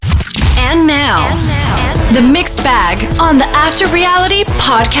The Mixed Bag on the After Reality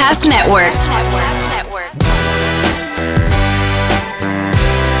Podcast Network.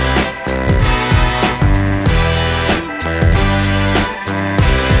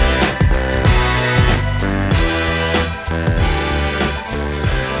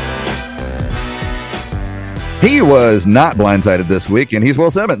 He was not blindsided this week, and he's Will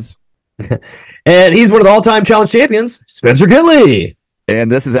Simmons. And he's one of the all-time challenge champions, Spencer Kinley. And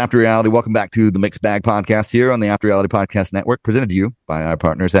this is After Reality. Welcome back to the Mixed Bag Podcast here on the After Reality Podcast Network, presented to you by our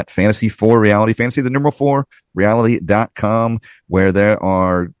partners at Fantasy 4 Reality, fantasy, the numeral 4, reality.com, where there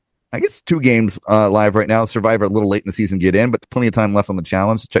are, I guess, 2 games live right now. Survivor a little late in the season, get in, but plenty of time left on the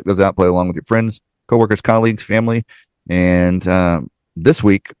challenge. Check those out. Play along with your friends, coworkers, colleagues, family. And this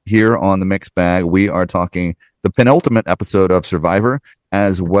week here on the Mixed Bag, we are talking the penultimate episode of Survivor,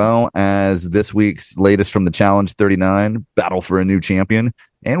 as well as this week's latest from the Challenge 39, Battle for a New Champion.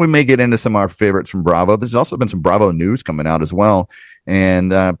 And we may get into some of our favorites from Bravo. There's also been some Bravo news coming out as well,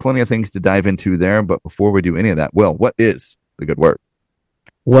 and plenty of things to dive into there. But before we do any of that, Will, what is the good word?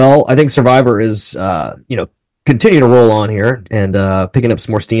 Well, I think Survivor is, continuing to roll on here and picking up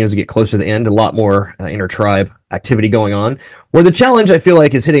some more steam as we get closer to the end. A lot more inter-tribe activity going on, where the challenge, I feel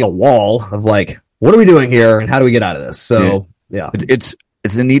like, is hitting a wall of like, what are we doing here and how do we get out of this? So, yeah. It's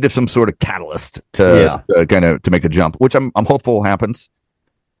in need of some sort of catalyst to make a jump, which I'm hopeful happens.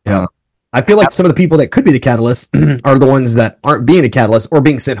 Yeah. I feel like some of the people that could be the catalyst are the ones that aren't being the catalyst or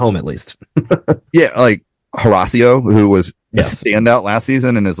being sent home at least. Yeah, like Horacio, who was a standout last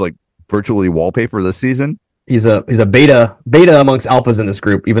season and is like virtually wallpaper this season. He's a beta amongst alphas in this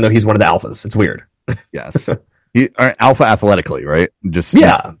group, even though he's one of the alphas. It's weird. Yes. Alpha athletically, right? Just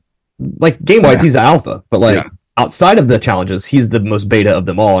like game wise, he's an alpha, but outside of the challenges, he's the most beta of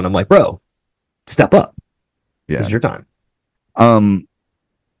them all. And I'm like, bro, step up. Yeah. This is your time.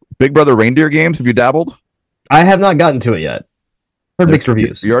 Big Brother reindeer games. Have you dabbled? I have not gotten to it yet. Heard mixed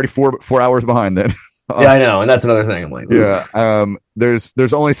reviews. You're already 4 hours behind then. Yeah, I know, and that's another thing. I'm like,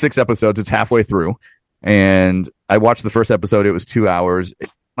 there's only 6 episodes. It's halfway through, and I watched the first episode. It was 2 hours.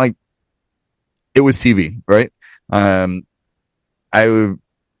 It was TV, right?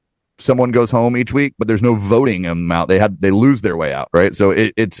 Someone goes home each week, but there's no voting them out. They lose their way out, right? So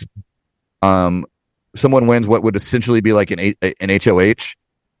it's someone wins what would essentially be like an HOH.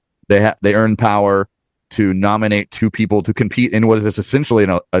 They earn power to nominate 2 people to compete in what is essentially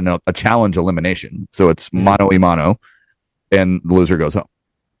a challenge elimination. So it's mano a mano, and the loser goes home.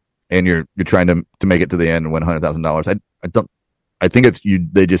 And you're trying to make it to the end and win $100,000. I think it's you.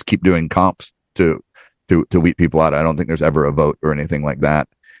 They just keep doing comps to weed people out. I don't think there's ever a vote or anything like that.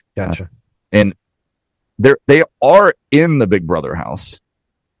 Gotcha. And they are in the Big Brother house,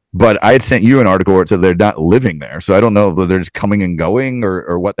 but I had sent you an article where it said they're not living there. So I don't know if they're just coming and going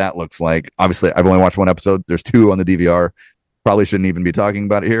or what that looks like. Obviously, I've only watched 1 episode. There's 2 on the DVR. Probably shouldn't even be talking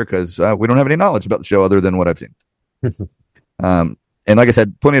about it here because we don't have any knowledge about the show other than what I've seen. And like I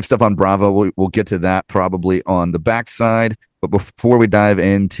said, plenty of stuff on Bravo. We'll get to that probably on the backside. But before we dive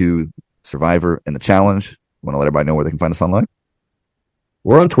into Survivor and the challenge, I want to let everybody know where they can find us online.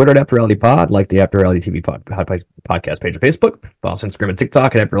 We're on Twitter at After Reality Pod, like the After Reality TV podcast page on Facebook. Follow us on Instagram and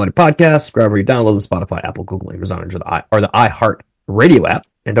TikTok at After Reality Podcast. Wherever you download them, Spotify, Apple, Google, Amazon, or the iHeart Radio app.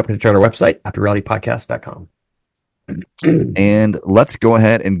 And don't forget to check out our website, afterrealitypodcast.com. And let's go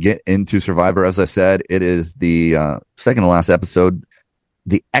ahead and get into Survivor. As I said, it is the second to last episode.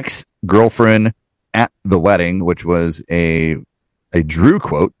 The ex-girlfriend at the wedding, which was a Drew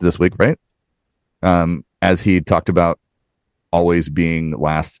quote this week, right? As he talked about always being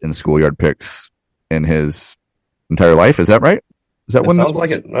last in schoolyard picks in his entire life. Is that right? Is that what sounds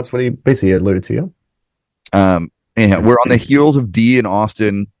like it? That's what he basically alluded to. Yeah. We're on the heels of Dee and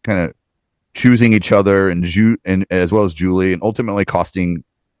Austin kind of choosing each other and as well as Julie, and ultimately costing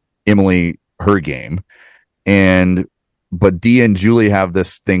Emily her game. But Dee and Julie have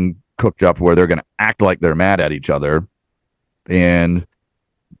this thing cooked up where they're going to act like they're mad at each other, and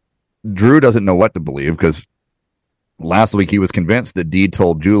Drew doesn't know what to believe because last week he was convinced that Dee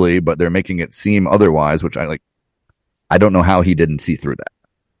told Julie, but they're making it seem otherwise, which I don't know how he didn't see through that.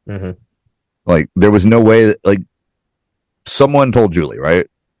 Mm-hmm. Like there was no way that someone told Julie, right?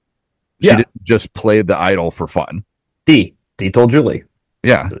 She didn't just play the idol for fun. Dee told Julie.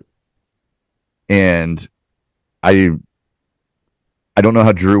 Yeah. And I don't know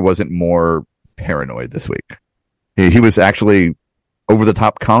how Drew wasn't more paranoid this week. He was actually over the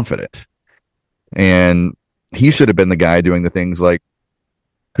top confident, and he should have been the guy doing the things like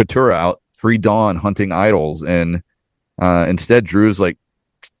Couture out, Free Dawn hunting idols, and instead Drew's like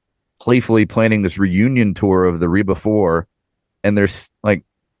playfully planning this reunion tour of the Reba 4, and there's like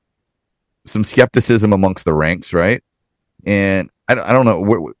some skepticism amongst the ranks, right? And I don't know.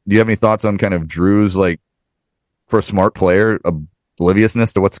 Do you have any thoughts on kind of Drew's, like, for a smart player,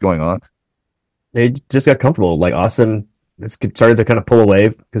 obliviousness to what's going on? They just got comfortable. Like Austin started to kind of pull away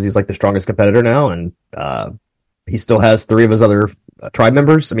because he's like the strongest competitor now, and he still has 3 of his other tribe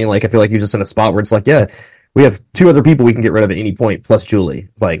members. I mean, like, I feel like he's just in a spot where it's like, yeah, we have 2 other people we can get rid of at any point, plus Julie.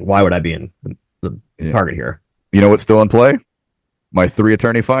 It's like, why would I be in the target here? You know what's still in play? My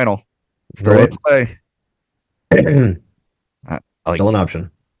 3-attorney final. It's still in play. Still an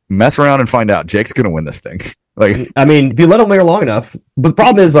option. Mess around and find out. Jake's going to win this thing. Like, I mean, if you let him there long enough, but the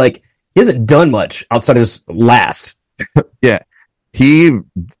problem is, like, he hasn't done much outside of his last. Yeah.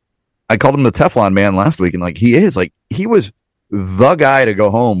 I called him the Teflon man last week, and, like, he was the guy to go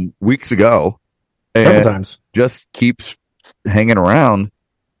home weeks ago. Several times. Just keeps hanging around.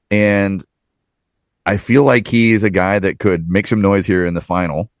 And I feel like he's a guy that could make some noise here in the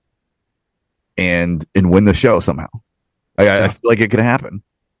final and win the show somehow. I feel like it could happen.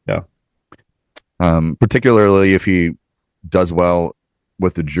 Yeah. Particularly if he does well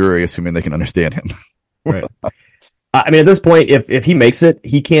with the jury, assuming they can understand him. Right. I mean, at this point, if he makes it,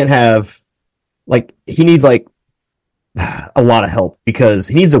 he can't have, like, he needs, like, a lot of help, because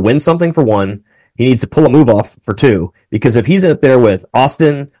he needs to win something for 1. He needs to pull a move off for 2, because if he's up there with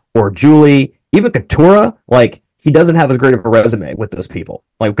Austin or Julie, even Katura, like, he doesn't have as great of a resume with those people,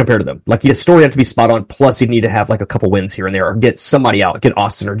 like, compared to them. Like, his story had to be spot on, plus he'd need to have, like, a couple wins here and there, or get somebody out, get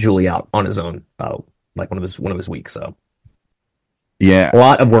Austin or Julie out on his own, like one of his weeks. So yeah, a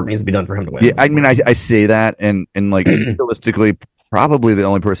lot of work needs to be done for him to win. Yeah, I mean, I say that, and like, realistically, probably the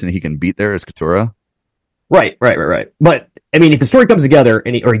only person he can beat there is Katura. Right. But I mean, if the story comes together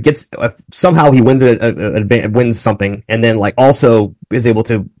and he gets somehow he wins wins something, and then, like, also is able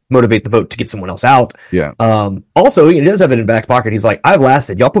to motivate the vote to get someone else out. Yeah. Also, he does have it in back pocket. He's like, I've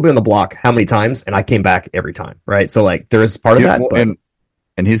lasted. Y'all put me on the block how many times, and I came back every time. Right. So, like, there is part of that. Well,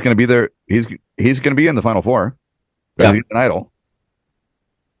 and he's going to be there. He's going to be in the Final Four. Yeah. He's an idol.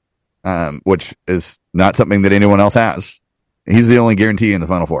 Which is not something that anyone else has. He's the only guarantee in the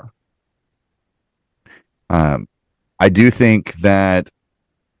Final Four. I do think that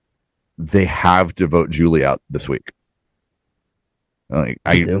they have to vote Julie out this week. Like,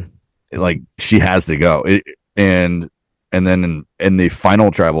 she has to go. And then in the final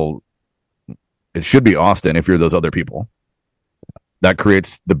travel, it should be Austin if you're those other people. That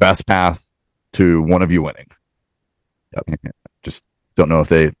creates the best path to one of you winning. Yep. Just don't know if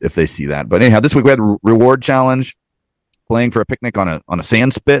they see that. But anyhow, this week we had a reward challenge, playing for a picnic on a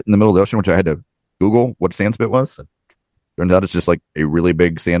sand spit in the middle of the ocean, which I had to Google what sand spit was. Turns out it's just like a really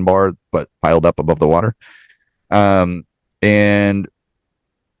big sandbar, but piled up above the water. And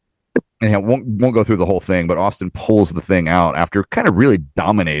anyhow, won't go through the whole thing, but Austin pulls the thing out after kind of really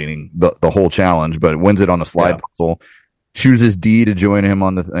dominating the whole challenge, but wins it on a slide puzzle. Chooses D to join him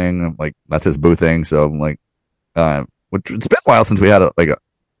on the thing. I'm like, that's his boo thing. So I'm like, it's been a while since we had a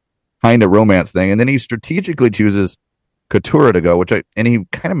kind of romance thing. And then he strategically chooses Katura to go, and he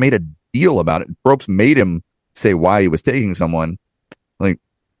kind of made a deal about it. Probst made him say why he was taking someone. Like,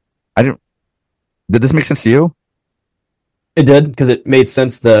 did this make sense to you? It did, because it made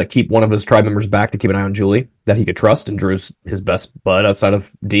sense to keep one of his tribe members back to keep an eye on Julie that he could trust, and Drew's his best bud outside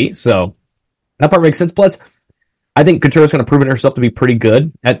of D. So that part makes sense. Plus, I think Katura's kind of proven herself to be pretty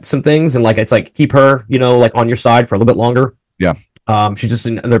good at some things, and, like, it's like, keep her, like, on your side for a little bit longer. Yeah. She's just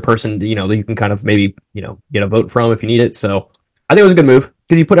another person, that you can kind of maybe, get a vote from if you need it. So I think it was a good move,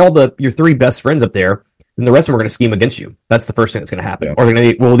 because you put your 3 best friends up there, and the rest of them are going to scheme against you. That's the first thing that's going to happen. Yeah. Or they're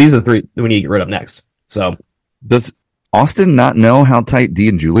going to these are the 3 that we need to get rid of next. So does Austin not know how tight D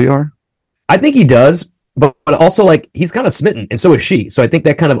and Julie are? I think he does, but also, like, he's kind of smitten, and so is she. So I think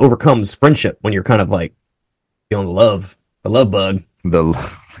that kind of overcomes friendship when you're kind of, like, feeling the love bug.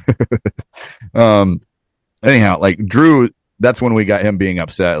 Anyhow, like, Drew, that's when we got him being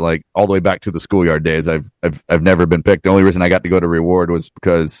upset, like, all the way back to the schoolyard days. I've never been picked. The only reason I got to go to reward was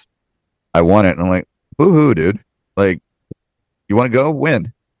because I won it, and I'm like, boo-hoo, dude. Like, you want to go?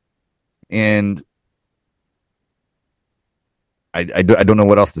 Win. And I don't know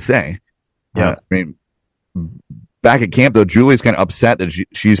what else to say. Yeah. I mean, back at camp, though, Julie's kind of upset that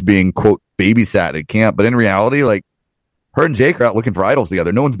she's being, quote, babysat at camp. But in reality, like, her and Jake are out looking for idols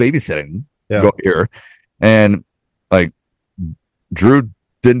together. No one's babysitting here. And, like, Drew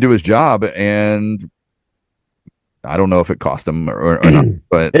didn't do his job, and I don't know if it cost him or not,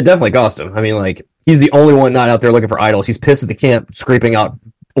 but it definitely cost him. I mean, like, he's the only one not out there looking for idols. He's pissed at the camp, scraping out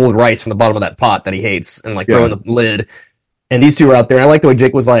old rice from the bottom of that pot that he hates, and, like, throwing the lid. And these 2 are out there. And I like the way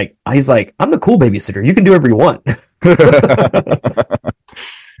Jake was like, he's like, I'm the cool babysitter. You can do whatever you want.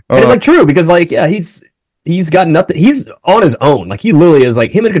 And it's like true because like he's got nothing. He's on his own. Like he literally is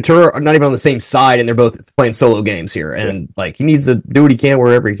like him and Couture are not even on the same side, and they're both playing solo games here. And like he needs to do what he can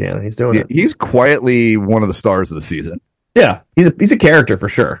wherever he can. He's doing it. He's quietly one of the stars of the season. Yeah, he's a character for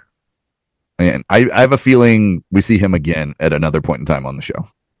sure. And I have a feeling we see him again at another point in time on the show.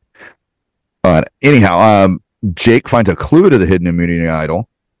 Anyhow, Jake finds a clue to the hidden immunity idol,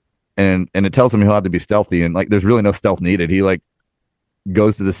 and it tells him he'll have to be stealthy. And like, there's really no stealth needed. He like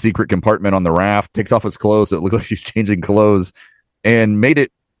goes to the secret compartment on the raft, takes off his clothes. So it looks like she's changing clothes, and made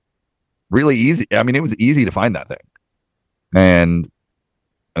it really easy. I mean, it was easy to find that thing. And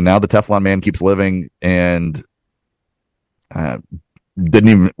now the Teflon Man keeps living, and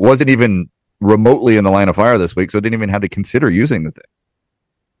wasn't even remotely in the line of fire this week, so didn't even have to consider using the thing.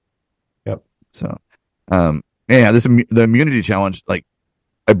 Yep. So, the immunity challenge,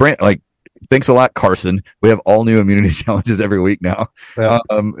 thanks a lot, Carson. We have all new immunity challenges every week now. Yeah.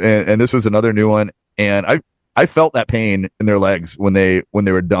 And this was another new one, and I felt that pain in their legs when they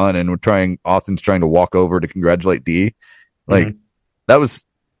were done and Austin's trying to walk over to congratulate Dee. Like that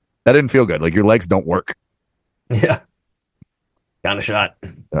didn't feel good. Like your legs don't work. Yeah. Kind of shot.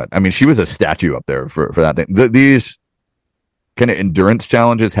 I mean, she was a statue up there for that thing. These kind of endurance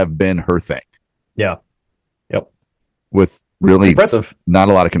challenges have been her thing. Yeah. Yep. With really impressive, not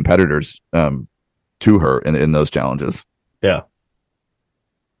a lot of competitors to her in those challenges. Yeah.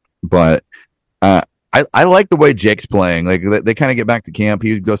 But I like the way Jake's playing. Like they kind of get back to camp.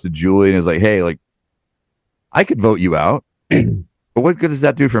 He goes to Julie and is like, "Hey, like I could vote you out, but what good does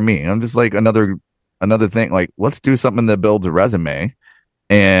that do for me?" I'm just like another thing. Like, let's do something that builds a resume.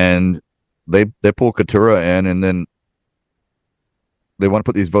 And they pull Katura in, and then they want to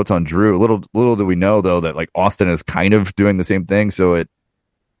put these votes on Drew. Little do we know though that like Austin is kind of doing the same thing, so it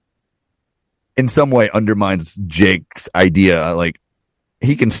in some way undermines Jake's idea. Like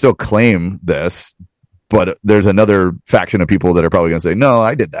he can still claim this, but there's another faction of people that are probably going to say, "No,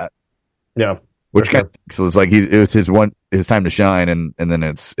 I did that." Yeah, so it's like it was his time to shine, and then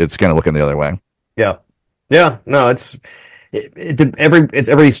it's kind of looking the other way. Yeah. No,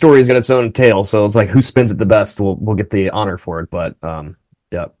 every story's got its own tale, so it's like who spins it the best will get the honor for it. But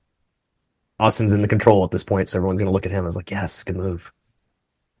yeah, Austin's in the control at this point, so everyone's gonna look at him as like, yes, good move.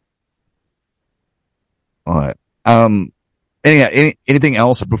 All right. Anything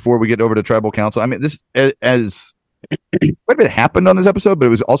else before we get over to Tribal Council? I mean, this as quite a bit happened on this episode, but it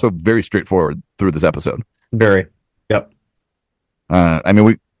was also very straightforward through this episode. Very. Yep. I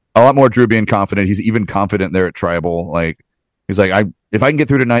mean, a lot more Drew being confident. He's even confident there at Tribal. Like he's like, if I can get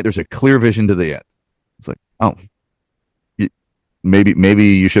through tonight, there's a clear vision to the end. It's like, oh, maybe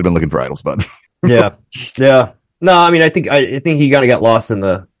you should have been looking for idols, bud. Yeah. No, I mean, I think he kind of got lost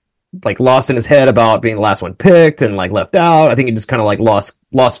in his head about being the last one picked and like left out. I think he just kind of like lost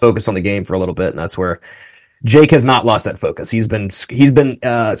focus on the game for a little bit, and that's where Jake has not lost that focus. He's been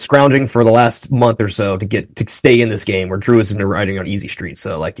scrounging for the last month or so to stay in this game where Drew has been riding on easy street.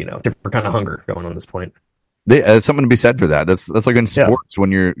 So like, different kind of hunger going on at this point. There's something to be said for that. That's like in sports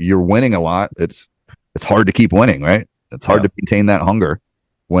when you're winning a lot. It's hard to keep winning, right? It's hard to maintain that hunger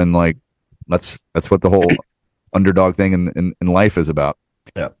when like that's what the whole underdog thing in life is about.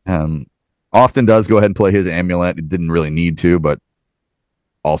 Yeah. Austin does go ahead and play his amulet. It didn't really need to, but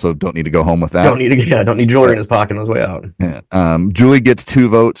also don't need to go home with that. Don't need jewelry in his pocket on his way out. Yeah. Julie gets 2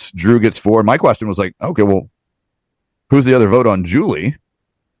 votes. Drew gets 4. My question was like, okay, well, who's the other vote on Julie?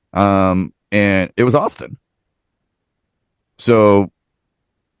 And it was Austin. So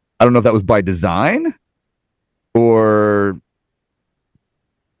I don't know if that was by design or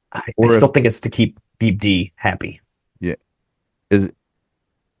I still think it's to keep Deep D happy. Yeah. Is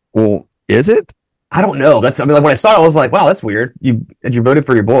it? I don't know. Like when I saw it, I was like, wow, that's weird. You voted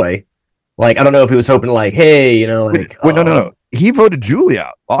for your boy. Like, I don't know if he was hoping like, hey, like. Wait, no. He voted Julie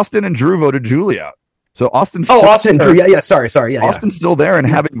out. Austin and Drew voted Julie out. So Austin. Austin and Drew. Yeah. Sorry. Yeah. Austin's still there and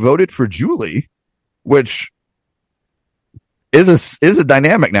having voted for Julie, which is a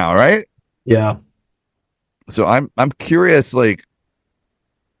dynamic now, right? Yeah. So I'm curious, like,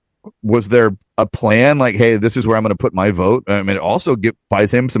 was there a plan? Like, hey, this is where I'm going to put my vote. I mean, it also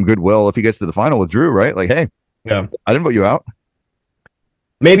buys him some goodwill if he gets to the final with Drew, right? Like, hey, I didn't vote you out.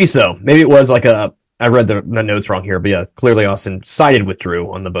 Maybe so. Maybe it was like I read the notes wrong here, but yeah, clearly Austin sided with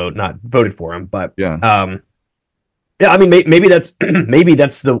Drew on the vote, not voted for him. But yeah, I mean, maybe that's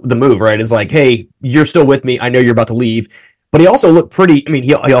the move, right? Is like, hey, you're still with me. I know you're about to leave. But he also looked pretty. I mean,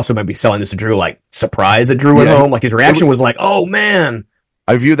 he also might be selling this to Drew, like surprised that Drew went home. Like his reaction was like, "Oh man."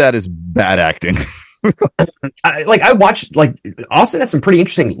 I view that as bad acting. I watched, like, Austin has some pretty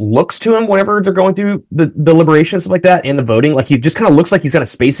interesting looks to him whenever they're going through the deliberation and stuff like that and the voting. Like, he just kind of looks like he's kind of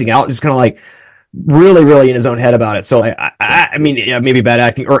spacing out, just kind of like really, really in his own head about it. So I mean, yeah, maybe bad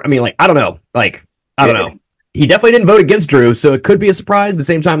acting, or I mean, like, I don't know. Like, I don't know. He definitely didn't vote against Drew, so it could be a surprise. But at the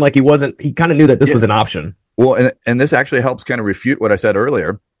same time, like, he kind of knew that this was an option. Well, and this actually helps kind of refute what I said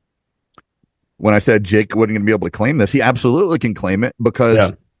earlier. When I said Jake wasn't going to be able to claim this, he absolutely can claim it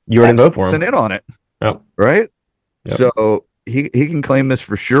because you already vote for him. In on it. Yep. Right? Yep. So he can claim this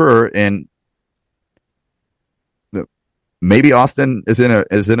for sure. And maybe Austin is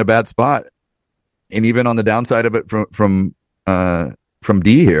in a bad spot. And even on the downside of it from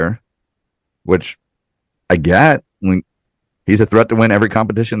D here, which I get, he's a threat to win every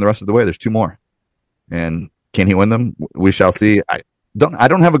competition the rest of the way. There's 2 more. And can he win them? We shall see. I don't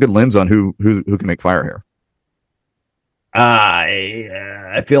have a good lens on who can make fire here.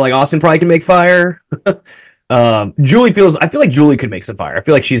 I feel like Austin probably can make fire. I feel like Julie could make some fire. I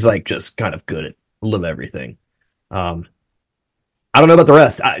feel like she's like just kind of good at a little everything. I don't know about the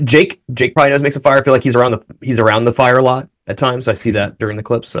rest. Jake probably does make some fire. I feel like he's around the fire a lot at times. I see that during the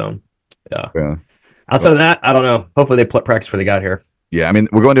clips. So yeah. Outside of that, I don't know. Hopefully they practice before they got here. Yeah, I mean,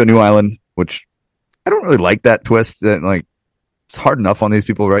 we're going to a new island, which I don't really like that twist. That, like, it's hard enough on these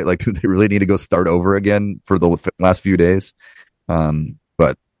people, right? Like, do they really need to go start over again for the last few days?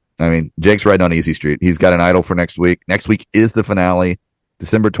 But I mean, Jake's riding on easy street. He's got an idol for next week. Next week is the finale,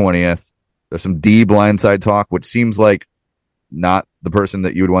 December 20th. There's some D blindside talk, which seems like not the person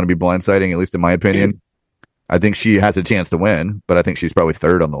that you would want to be blindsiding, at least in my opinion. I think she has a chance to win, but I think she's probably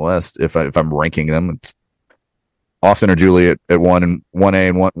third on the list if I'm ranking them. It's Austin or Julie at 1A and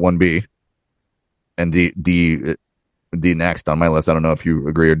 1B, and D next on my list. I don't know if you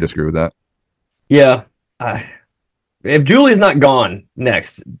agree or disagree with that. Yeah. If Julie's not gone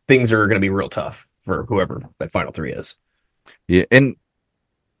next, things are going to be real tough for whoever that final 3 is. Yeah, and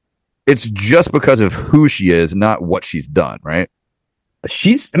it's just because of who she is, not what she's done, right?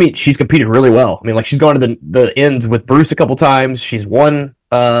 She's competed really well. I mean, like, she's gone to the ends with Bruce a couple times. She's won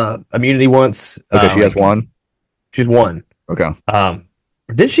immunity once. Okay, she has won. She's won. Okay.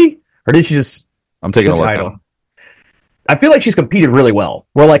 Did she? Or did she just... I'm taking a look now. I feel like she's competed really well.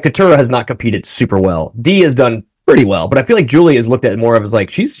 Where, like, Katura has not competed super well. D has done pretty well, but I feel like Julie is looked at more of as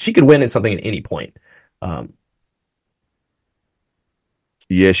like she could win at something at any point.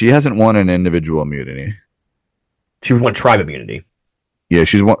 Yeah, she hasn't won an individual immunity. She won tribe immunity. Yeah,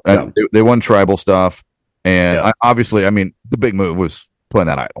 she's won. They won tribal stuff, and obviously, I mean, the big move was playing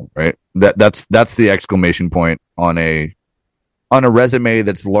that idol, right? That's the exclamation point on a resume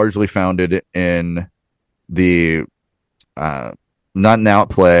that's largely founded in the not in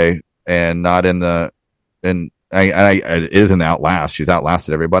outplay and not in the it is in the outlast. She's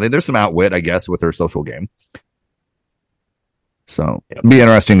outlasted everybody. There's some outwit, I guess, with her social game. So it'd be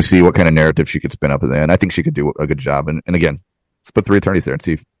interesting to see what kind of narrative she could spin up at the end. I think she could do a good job. And again, let's put 3 attorneys there and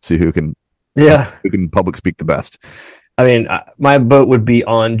see who can public speak the best. I mean, my vote would be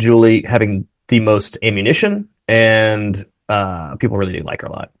on Julie having the most ammunition, and people really do like her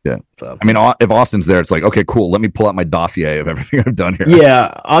a lot. Yeah. So I mean, if Austin's there, it's like, okay, cool. Let me pull out my dossier of everything I've done here.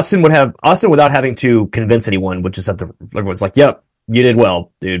 Yeah, Austin without having to convince anyone would just have to. Everyone's like, "Yep, you did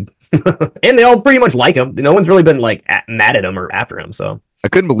well, dude," and they all pretty much like him. No one's really been like mad at him or after him. So I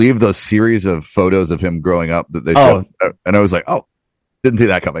couldn't believe those series of photos of him growing up that they showed, and I was like, "Oh, didn't see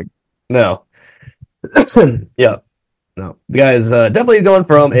that coming." No. Yeah. No. The guy is definitely going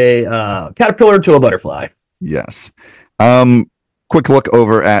from a caterpillar to a butterfly. Yes. Quick look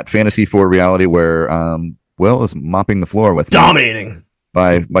over at Fantasy for Reality, where Will is mopping the floor with dominating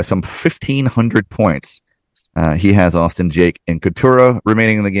by some 1,500 points. He has Austin, Jake, and Katura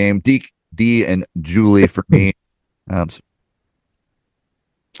remaining in the game. D and Julie for me. Your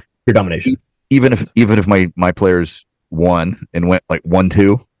domination. Even if my players won and went like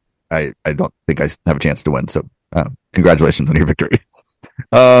 1-2, I don't think I have a chance to win. So congratulations on your victory.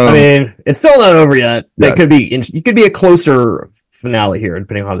 I mean, it's still not over yet. That could be. You could be a closer finale here,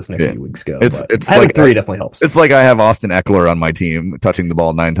 depending on how this next few weeks go. It's having like 3 definitely helps. It's like I have Austin Eckler on my team, touching the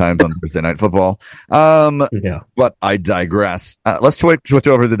ball 9 times on Thursday Night Football. But I digress. Let's switch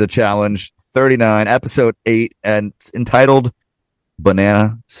over to the challenge 39, episode 8, and it's entitled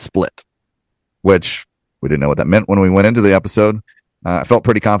 "Banana Split," which we didn't know what that meant when we went into the episode. I felt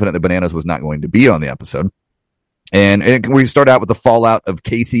pretty confident that Bananas was not going to be on the episode. And we start out with the fallout of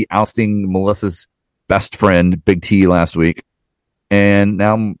Casey ousting Melissa's best friend, Big T, last week. And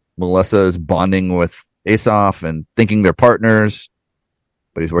now Melissa is bonding with Asaf and thinking they're partners,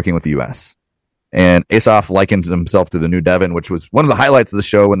 but he's working with the U.S. And Asaf likens himself to the new Devin, which was one of the highlights of the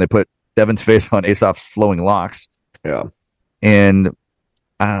show when they put Devin's face on Aesop's flowing locks. Yeah. And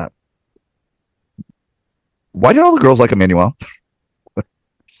why do all the girls like Emmanuel?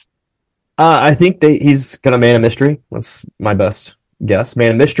 I think he's got a man of mystery. That's my best guess.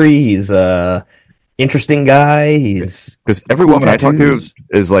 Man of mystery. He's a interesting guy. He's because every woman I talk to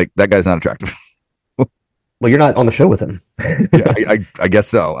is like, that guy's not attractive. Well, you're not on the show with him. Yeah, I guess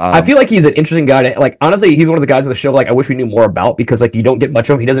so. I feel like he's an interesting guy. Like, honestly, he's one of the guys on the show. Like, I wish we knew more about, because like you don't get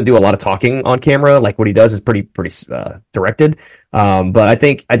much of him. He doesn't do a lot of talking on camera. Like, what he does is pretty directed. But I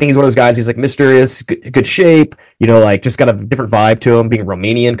think he's one of those guys. He's like mysterious, good shape. You know, like just got a different vibe to him. Being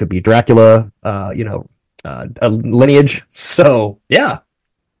Romanian, could be Dracula. A lineage. So yeah.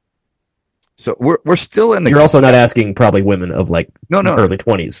 So we're still in the. You're also not asking probably women of like no early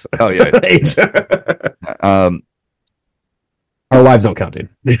 20s. Oh yeah. age. Our wives don't count, dude.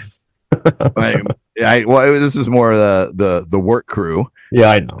 This is more the work crew. Yeah,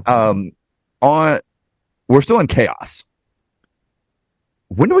 I know. We're still in chaos.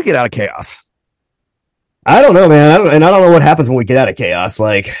 When do we get out of chaos? I don't know, man. I don't know what happens when we get out of chaos.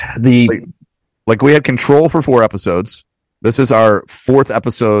 Like we had Control for 4 episodes. This is our 4th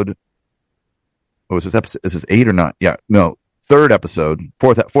episode. What was this episode? Is this 8 or not? Yeah, no. 3rd episode,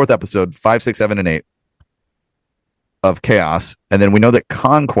 4th episode, 5, 6, 7, and 8 of Chaos. And then we know that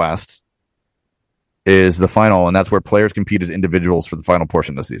Conquest is the final, and that's where players compete as individuals for the final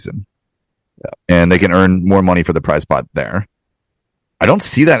portion of the season. Yeah. And they can earn more money for the prize pot there. I don't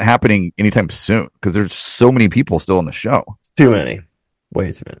see that happening anytime soon because there's so many people still in the show. It's too many.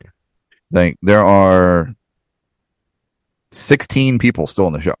 Way too many. Like, there are 16 people still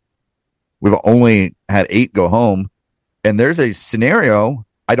in the show. We've only had 8 go home. And there's a scenario,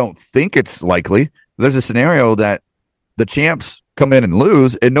 I don't think it's likely, but there's a scenario that the champs come in and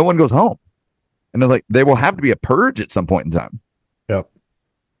lose and no one goes home. And it's like, there will have to be a purge at some point in time. Yep.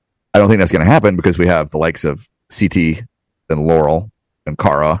 I don't think that's going to happen because we have the likes of CT and Laurel and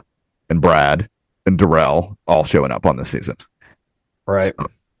Kara and Brad and Darrell all showing up on this season. Right.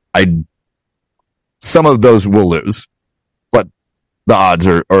 So some of those will lose, but the odds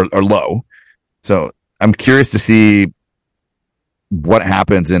are low. So I'm curious to see what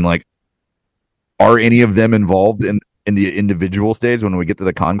happens in, like, are any of them involved in the individual stage when we get to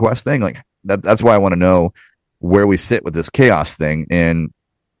the Conquest thing? Like, that's why I want to know where we sit with this Chaos thing. And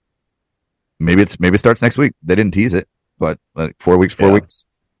maybe it starts next week. They didn't tease it, but like 4 weeks.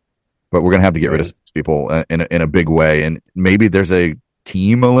 But we're gonna have to get rid of these people in a big way. And maybe there's a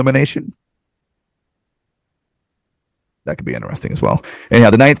team elimination. That could be interesting as well. Anyhow,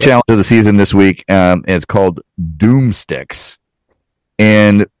 the 9th challenge of the season this week is called Doomsticks.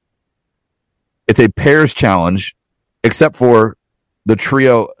 And it's a pairs challenge, except for the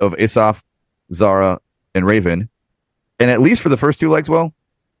trio of Asaph, Zara, and Raven. And at least for the first 2 legs,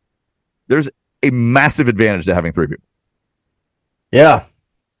 there's a massive advantage to having 3 people. Yeah,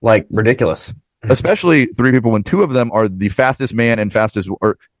 like ridiculous. Especially 3 people when 2 of them are the fastest man and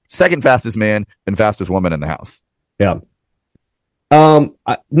second fastest man and fastest woman in the house. Yeah. Can't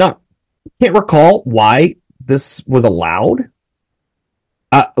recall why this was allowed.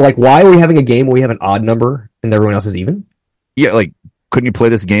 Like, why are we having a game where we have an odd number and everyone else is even? Yeah, like, couldn't you play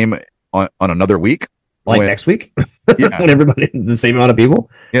this game on another week? Like next week? Yeah. When everybody is the same amount of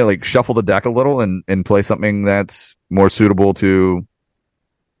people? Yeah, like shuffle the deck a little and play something that's more suitable to,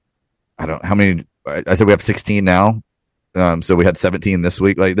 I don't know how many. I said we have 16 now. So we had 17 this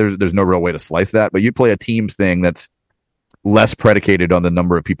week. Like, there's no real way to slice that, but you play a teams thing that's less predicated on the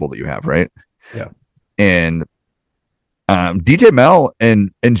number of people that you have, right? Yeah. And DJ Mel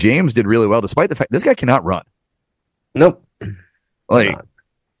and James did really well, despite the fact this guy cannot run. Nope. Like,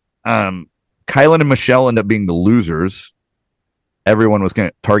 Kylan and Michelle end up being the losers. Everyone was kind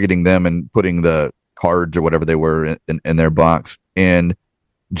of targeting them and putting the cards or whatever they were in their box. And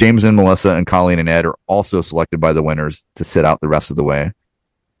James and Melissa and Colleen and Ed are also selected by the winners to sit out the rest of the way,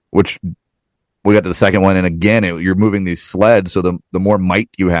 which we got to the second one. And again, you're moving these sleds. So the more might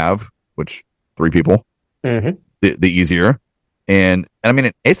you have, which 3 people, the easier. And I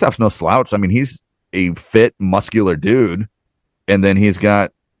mean, Asaph's no slouch. I mean, he's a fit, muscular dude. And then he's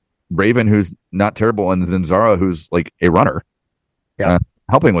got Raven, who's not terrible. And then Zara, who's like a runner,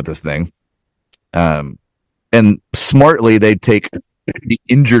 helping with this thing. And smartly, they take the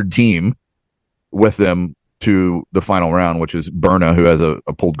injured team with them to the final round, which is Berna, who has a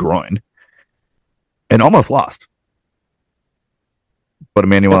pulled groin, and almost lost. But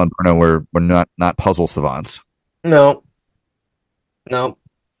Emmanuel and Berna were not puzzle savants. No.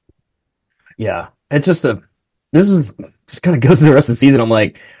 Yeah, it's just this kind of goes to the rest of the season. I'm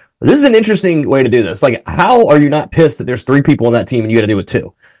like, this is an interesting way to do this. Like, how are you not pissed that there's 3 people on that team and you got to do it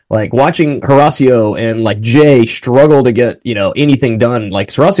 2? Like watching Horacio and like Jay struggle to get, anything done. Like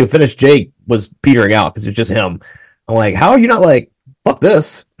Horacio finished, Jay was petering out because it's just him. I'm like, how are you not like, fuck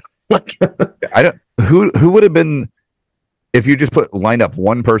this? Like, I don't. Who would have been if you just lined up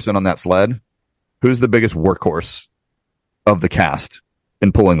one person on that sled? Who's the biggest workhorse of the cast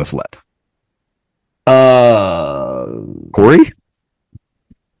in pulling the sled? Corey?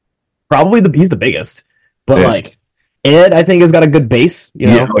 Probably he's the biggest, but like Ed, I think has got a good base.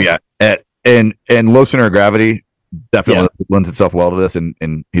 Yeah, oh yeah, Ed, and low center of gravity definitely lends itself well to this,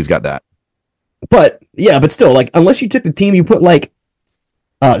 and he's got that. But still, like unless you took the team, you put like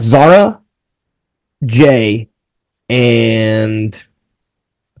Zara, Jay, and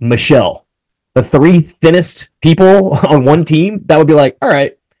Michelle, the three thinnest people on one team, that would be like, all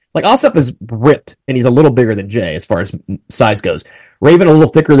right. Like Asaf is ripped, and he's a little bigger than Jay as far as size goes. Raven a little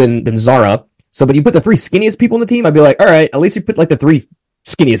thicker than Zara. So, but you put the three skinniest people on the team, I'd be like, all right, at least you put like the three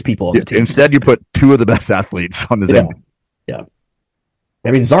skinniest people on the team. Instead, you put two of the best athletes on the team. Yeah.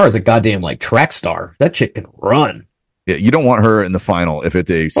 I mean, Zara's a goddamn like track star. That chick can run. Yeah, you don't want her in the final if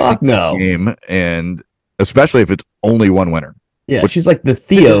it's a game, and especially if it's only one winner. Yeah, she's like the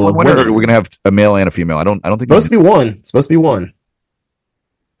Theo. One winner, we're gonna have a male and a female. I don't think supposed to be one.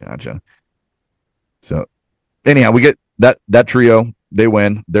 Gotcha. So, anyhow, we get that trio. They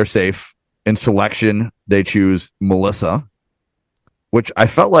win. They're safe. In selection, they choose Melissa, which I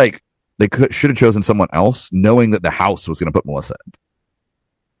felt like they should have chosen someone else, knowing that the house was going to put Melissa in.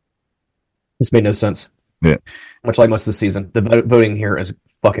 This made no sense. Yeah. Much like most of the season. The voting here is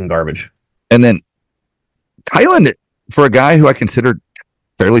fucking garbage. And then Kylan, for a guy who I considered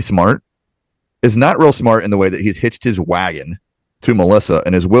fairly smart, is not real smart in the way that he's hitched his wagon to Melissa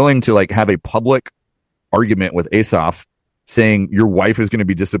and is willing to like have a public argument with Asaf saying your wife is going to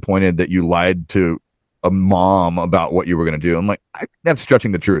be disappointed that you lied to a mom about what you were going to do. I'm like, that's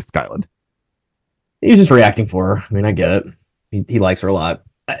stretching the truth, Kylan. He's just reacting for her. I mean, I get it. He likes her a lot.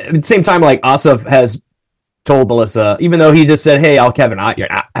 At the same time, like Asaf has told Melissa, even though he just said, hey, I'll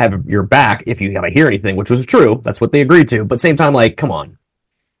have your back if you hear anything, which was true. That's what they agreed to. But same time, like, come on.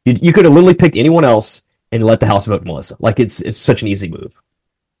 You could have literally picked anyone else and let the house vote Melissa. Like, it's such an easy move.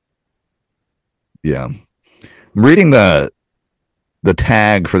 Yeah. I'm reading the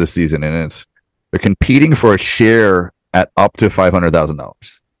tag for the season, and they're competing for a share at up to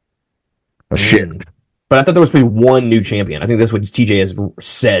 $500,000. A share. But I thought there was supposed to be one new champion. I think that's what TJ has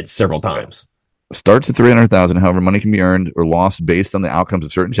said several times. Starts at $300,000. However, money can be earned or lost based on the outcomes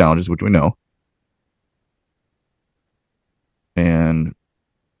of certain challenges, which we know. And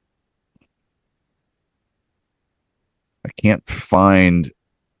I can't find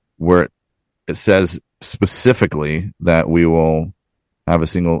where it says specifically that we will have a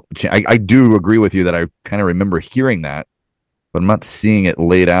single I do agree with you that I kind of remember hearing that, but I'm not seeing it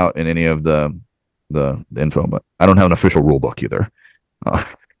laid out in any of the info. But I don't have an official rule book either.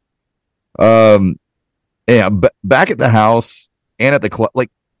 Yeah, but back at the house and at the club,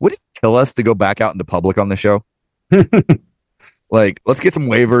 like, would it kill us to go back out into public on the show? Like, let's get some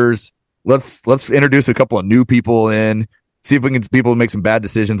waivers. Let's introduce a couple of new people in. See if we can get people to make some bad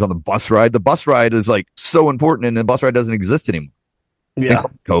decisions on the bus ride. The bus ride is like so important, and the bus ride doesn't exist anymore. Yeah,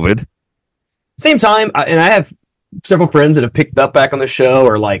 COVID. Same time, and I have several friends that have picked up back on the show,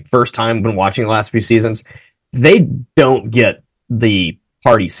 or like first time when watching the last few seasons. They don't get the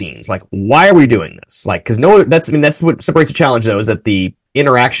party scenes. Like, why are we doing this? Like, because that's what separates the challenge, though, is that the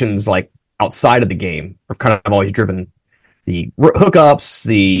interactions like outside of the game have kind of always driven the hookups,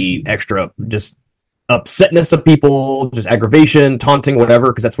 the extra just upsetness of people, just aggravation, taunting, whatever,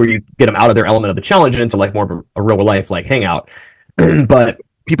 because that's where you get them out of their element of the challenge and into like more of a real life like hangout. But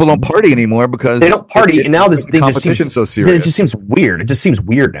people don't party anymore because they don't party, and now this thing just seems so serious. It just seems weird. It just seems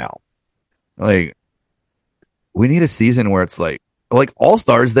weird now. Like, we need a season where it's like All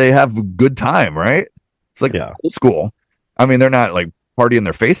Stars, they have a good time, right? It's like old school. I mean, they're not like partying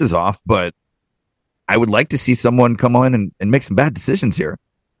their faces off, but I would like to see someone come on and make some bad decisions here.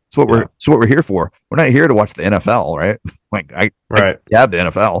 That's what we're here for. We're not here to watch the NFL, right? Like I have the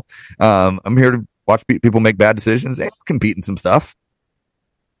NFL. I'm here to watch people make bad decisions and compete in some stuff.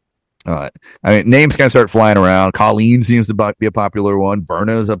 I mean, names kind of start flying around. Colleen seems to be a popular one.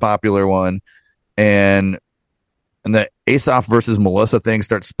 Berna's a popular one, and the Asaf versus Melissa thing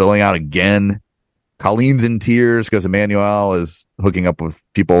starts spilling out again. Colleen's in tears because Emmanuel is hooking up with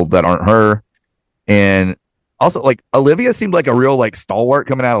people that aren't her, and also like Olivia seemed like a real like stalwart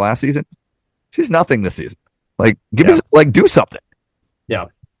coming out of last season. She's nothing this season. Like, give us like do something. Yeah.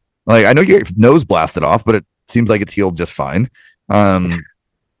 Like, I know your nose blasted off, but it seems like it's healed just fine.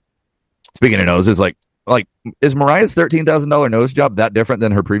 Speaking of noses, like like, is Mariah's $13,000 nose job that different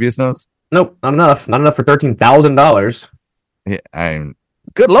than her previous nose? Nope, not enough. Not enough for $13,000. Yeah,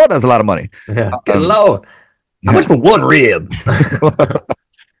 good Lord, that's a lot of money. Yeah, good Lord. How much for one rib?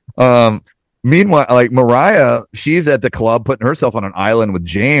 Meanwhile, like Mariah, she's at the club putting herself on an island with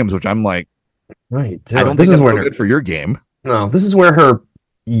James, which I'm like, right. I don't think this is good for your game. No, this is where her.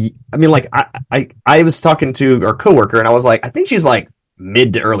 I mean, like I was talking to our coworker, and I was like, I think she's like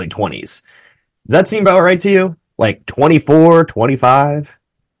mid to early 20s. Does that seem about right to you? Like 24, 25?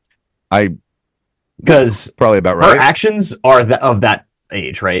 Because probably about right. Her actions are of that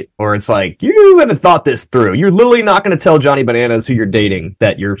age, right? Or it's like, you haven't thought this through. You're literally not going to tell Johnny Bananas, who you're dating,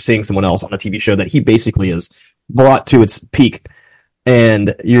 that you're seeing someone else on a TV show that he basically is brought to its peak,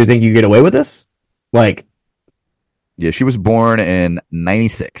 and you think you get away with this? Like, yeah, she was born in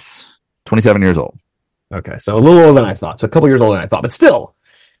 96, 27 years old. Okay, so a little older than I thought. So a couple years older than I thought, but still,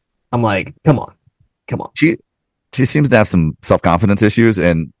 I'm like, come on. She seems to have some self-confidence issues,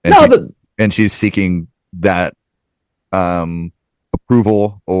 and she's seeking that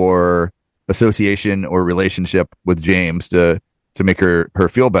approval or association or relationship with James to make her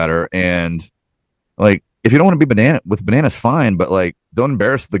feel better. And like, if you don't want to be with Bananas, fine, but like, don't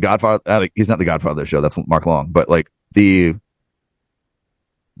embarrass the Godfather. He's not the Godfather of the show. That's Mark Long, but like the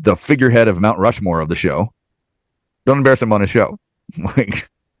figurehead of Mount Rushmore of the show. Don't embarrass him on his show. Like,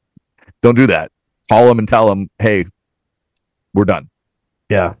 don't do that. Call him and tell him, hey, we're done.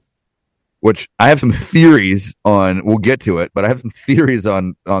 Yeah. Which I have some theories on. We'll get to it, but I have some theories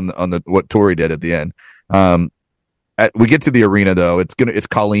on what Tori did at the end. We get to the arena though. It's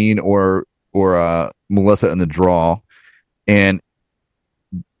Colleen or Melissa in the draw, and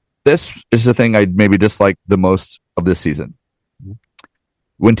this is the thing I maybe dislike the most of this season.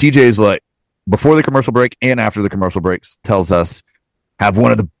 When TJ's like, before the commercial break and after the commercial breaks, tells us have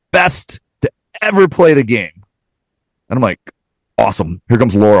one of the best to ever play the game, and I'm like, awesome. Here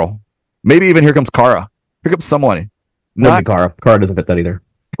comes Laurel. Maybe even here comes Cara. Here comes someone. Not Cara. Cara doesn't fit that either.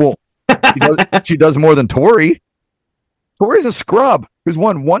 Well, she does more than Tori. Tori's a scrub who's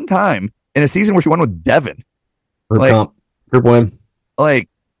won one time in a season where she won with Devin. Group win. Like,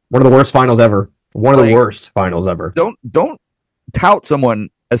 one of the worst finals ever. One of the worst finals ever. Don't tout someone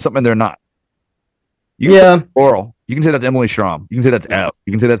as something they're not. You can say Laurel. You can say that's Emily Schramm. You can say that's Ev.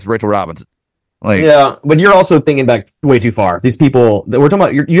 You can say that's Rachel Robinson. Like, yeah, but you're also thinking back way too far. These people that we're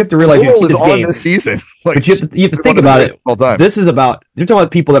talking about, you have to realize you keep this game this season. Like, but you have to think about it. All time. This is about, you're talking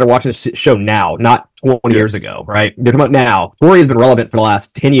about people that are watching this show now, not 20 years ago, right? You're talking about now. Tori has been relevant for the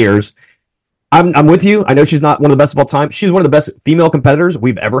last 10 years. I'm with you. I know she's not one of the best of all time. She's one of the best female competitors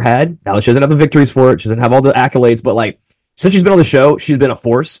we've ever had. Now she doesn't have the victories for it. She doesn't have all the accolades, but like, since she's been on the show, she's been a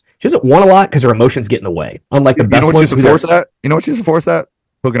force. She hasn't won a lot because her emotions get in the way. Unlike the best ones. You know what she's a force at?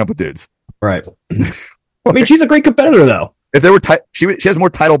 Hooking up with dudes. Right. I mean, she's a great competitor, though. If they were, she has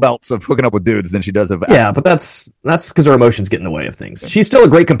more title belts of hooking up with dudes than she does of. Yeah, but that's because her emotions get in the way of things. She's still a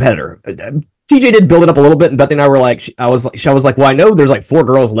great competitor. TJ did build it up a little bit, and Bethany and I were like, I was like, well, I know there's like 4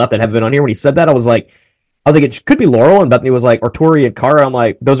 girls left that haven't been on here. When he said that, I was like, it could be Laurel, and Bethany was like, or Tori and Cara. I'm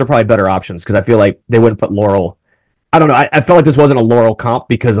like, those are probably better options because I feel like they wouldn't put Laurel. I don't know. I felt like this wasn't a Laurel comp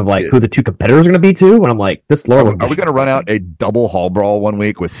because of like who the 2 competitors are going to be too. And I'm like, this Laurel. Are we going to run out a double hall brawl one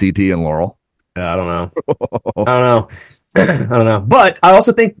week with CT and Laurel? I don't know. I don't know. But I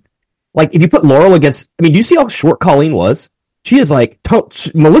also think, like, if you put Laurel against, I mean, do you see how short Colleen was? She is like,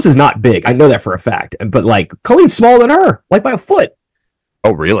 Melissa's not big. I know that for a fact. But like, Colleen's smaller than her, like by a foot.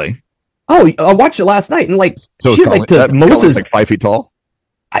 Oh, really? Oh, I watched it last night, and like, so she's like to Melissa's like 5 feet tall.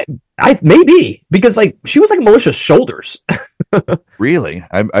 I maybe because like she was like Melissa's shoulders. Really,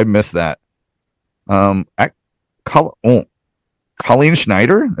 I missed that. Colleen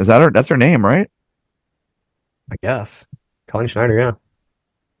Schneider, is that her? That's her name, right? I guess Colleen Schneider. Yeah.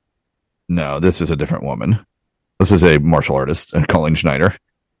 No, this is a different woman. This is a martial artist, Colleen Schneider.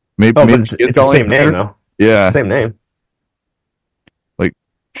 Maybe but it's the same name though. Yeah, it's the same name. Like,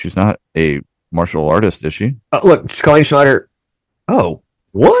 she's not a martial artist, is she? Look, Colleen Schneider. Oh.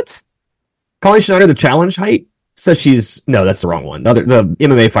 What? Colleen Schneider, the challenge height says she's that's the wrong one. The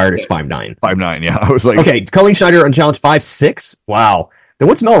MMA fighter is 5'9". 5'9", yeah. I was like, okay, Colleen Schneider on challenge 5'6". Wow. Then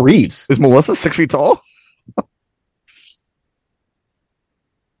what's Mel Reeves? Is Melissa 6 feet tall?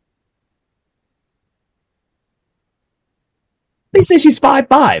 They say she's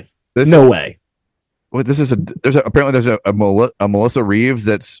 5'5". No way. Well, apparently there's a Melissa Reeves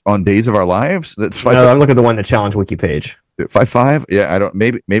that's on Days of Our Lives. That's 5'5". No, I'm looking at the one, the challenge wiki page. 5'5"? Yeah, I don't.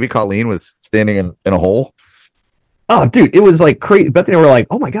 Maybe Colleen was standing in a hole. Oh, dude, it was like crazy. Bethany and I were like,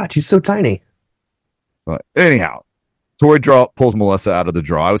 "Oh my god, she's so tiny." But anyhow, Tori pulls Melissa out of the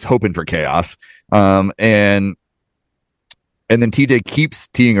draw. I was hoping for chaos. And then TJ keeps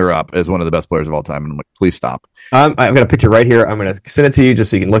teeing her up as one of the best players of all time. And I'm like, please stop. I've got a picture right here. I'm going to send it to you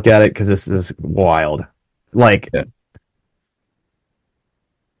just so you can look at it because this is wild. Like, yeah.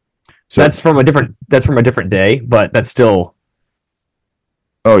 So that's from a different day, but that's still.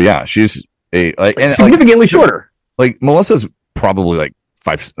 Oh yeah, she's significantly shorter. Like Melissa's probably like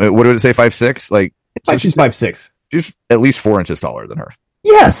 5. What did it say? 5'6"? Like she's 5'6". She's at least 4 inches taller than her.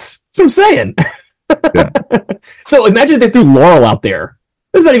 Yes, that's what I'm saying. Yeah. So imagine if they threw Laurel out there.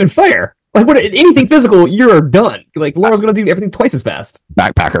 That's not even fair. Like, what? Anything physical, you're done. Like, Laurel's going to do everything twice as fast.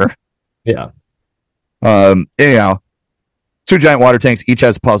 Backpacker. Yeah. Anyhow, 2 giant water tanks. Each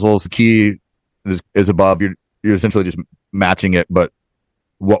has puzzles. The key is above. You're essentially just matching it, but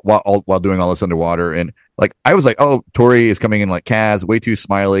while doing all this underwater. And like, I was like, oh, Tori is coming in like Kaz, way too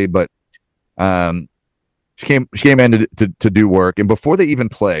smiley, but she came in to do work, and before they even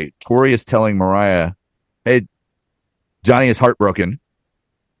play, Tori is telling Mariah, "Hey, Johnny is heartbroken,"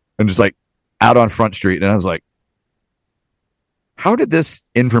 and just like out on Front Street. And I was like, "How did this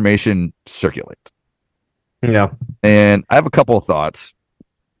information circulate?" Yeah, and I have a couple of thoughts,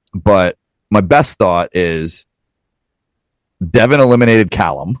 but my best thought is Devin eliminated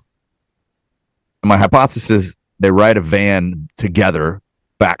Callum. And my hypothesis is they ride a van together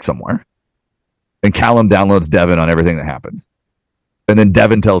back somewhere. And Callum downloads Devin on everything that happened. And then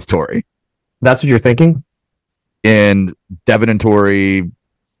Devin tells Tori. That's what you're thinking? And Devin and Tori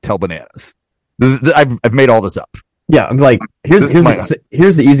tell Bananas. I've made all this up. Yeah, I'm like, here's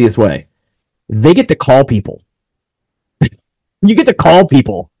the easiest way. They get to call people. You get to call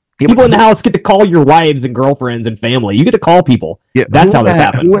people. People in the house get to call your wives and girlfriends and family. You get to call people. Yeah, that's how this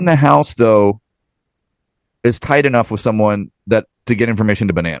happens. Who in the house, though, is tight enough with someone that to get information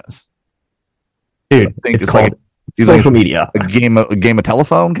to Bananas? Dude, it's called social media. A game of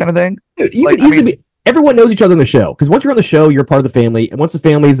telephone kind of thing? Dude, you could easily be. Everyone knows each other on the show. Because once you're on the show, you're part of the family. And once the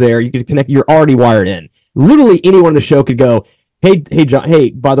family's there, you can connect. You're already wired in. Literally anyone on the show could go, hey, John, hey,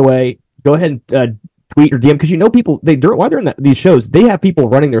 by the way, go ahead and tweet or DM. Because people, while they're in these shows, they have people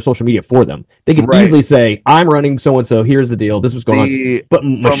running their social media for them. They can easily say, I'm running so-and-so. Here's the deal. This was going on. But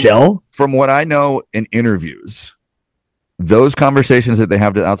Michelle? From what I know in interviews, those conversations that they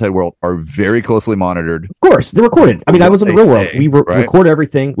have to the outside world are very closely monitored. Of course, they're recorded. I mean, I was in the real world. We record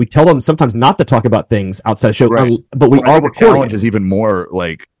everything. We tell them sometimes not to talk about things outside the show, but we are recording. The challenge is even more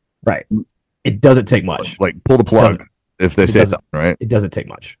like... Right. It doesn't take much. Like, pull the plug if they say something, right? It doesn't take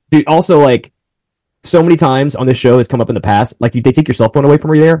much. Dude, also, like, so many times on this show, it's come up in the past, like, they take your cell phone away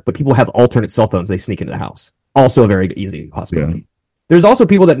from you there, but people have alternate cell phones they sneak into the house. Also a very easy possibility. Yeah. There's also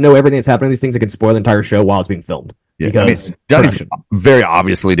people that know everything that's happening in these things that can spoil the entire show while it's being filmed. Yeah, because Johnny's very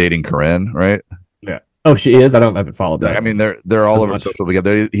obviously dating Corinne, right? Yeah. Oh, she is? I haven't followed that. I mean, they're all over social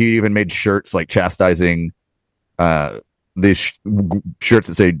media. He even made shirts like chastising these shirts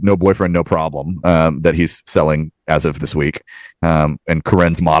that say "No boyfriend, no problem" that he's selling as of this week, and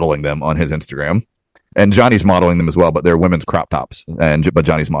Corinne's modeling them on his Instagram, and Johnny's modeling them as well. But they're women's crop tops, but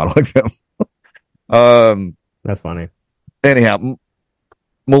Johnny's modeling them. That's funny. Anyhow.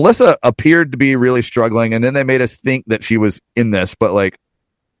 Melissa appeared to be really struggling, and then they made us think that she was in this, but like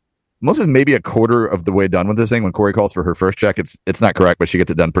Melissa's maybe a quarter of the way done with this thing. When Corey calls for her first check, it's not correct, but she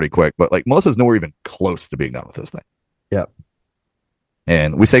gets it done pretty quick. But like Melissa's nowhere even close to being done with this thing. Yeah.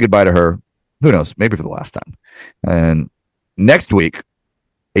 And we say goodbye to her. Who knows? Maybe for the last time. And next week,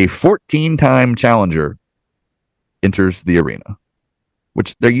 a 14-time challenger enters the arena,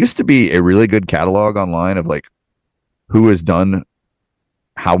 which there used to be a really good catalog online of like who has done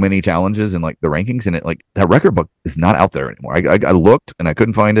how many challenges and like the rankings, and it like that record book is not out there anymore. I looked and I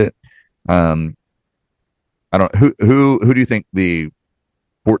couldn't find it. I don't who do you think the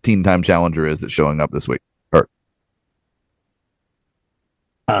 14-time challenger is that's showing up this week? Or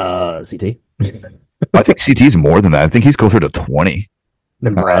CT. I think CT's more than that. I think he's closer to 20.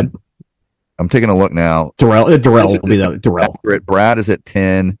 Then Brad. I'm taking a look now. Darrell will be the Darrell. Brad is at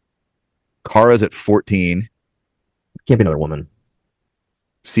 10. Kara's at 14. Can't be another woman.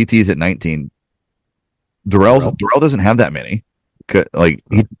 CT's at 19. Darrell doesn't have that many. Like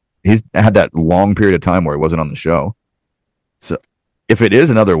he's had that long period of time where he wasn't on the show. So if it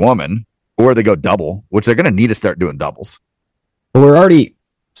is another woman, or they go double, which they're going to need to start doing doubles. Well,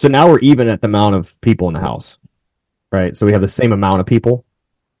 now we're even at the amount of people in the house, right? So we have the same amount of people.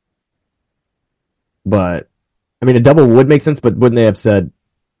 But I mean, a double would make sense, but wouldn't they have said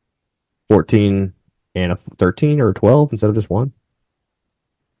 14 and a 13 or a 12 instead of just one?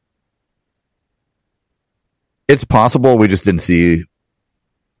 It's possible. We just didn't see.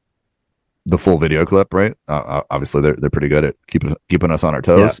 the full video clip, right? Obviously, they're pretty good at keeping us on our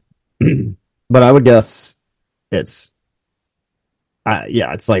toes. Yeah. But I would guess it's,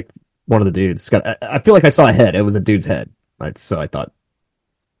 it's like one of the dudes. I feel like I saw a head. It was a dude's head. Right? So I thought,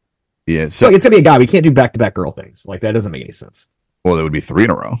 yeah, so like, it's gonna be a guy. We can't do back-to-back girl things. Like, that doesn't make any sense. well, there would be 3 in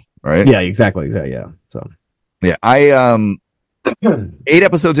a row, right? Yeah, exactly. Yeah. So yeah, I 8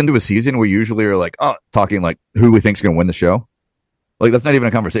 episodes into a season, we usually are like, talking like who we think's going to win the show. Like, that's not even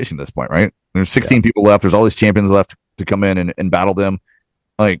a conversation at this point, right? There's 16 people left. There's all these champions left to come in and battle them.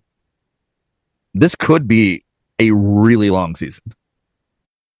 Like, this could be a really long season.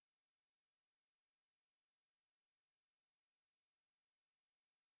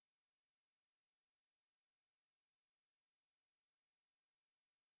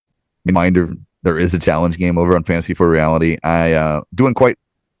 Reminder, there is a challenge game over on Fantasy for Reality. I doing quite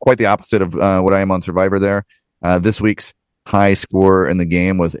the opposite of what I am on Survivor there. This week's high score in the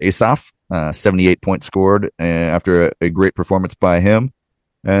game was Asaf, 78 points scored after a great performance by him.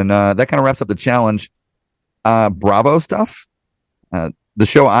 And that kind of wraps up the challenge. Bravo stuff. The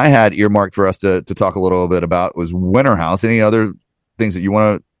show I had earmarked for us to talk a little bit about was Winter House. Any other things that you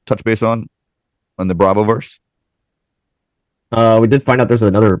want to touch base on the Bravoverse? we did find out there's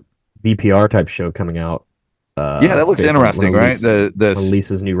another BPR type show coming out. Yeah, that looks interesting, right? The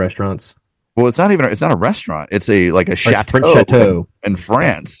Lisa's new restaurants. Well, it's not a restaurant. It's a chateau, French chateau in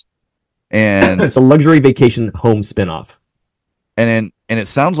France, and it's a luxury vacation home spinoff. And it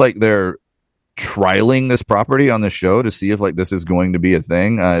sounds like they're trialing this property on the show to see if this is going to be a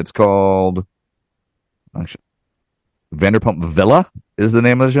thing. It's called Vanderpump Villa is the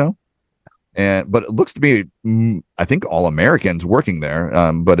name of the show, but it looks to be I think all Americans working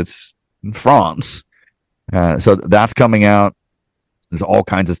there, but it's in France, so that's coming out. There's all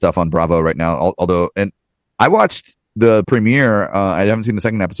kinds of stuff on Bravo right now. And I watched the premiere. I haven't seen the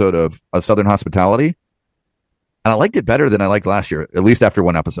second episode of Southern Hospitality, and I liked it better than I liked last year, at least after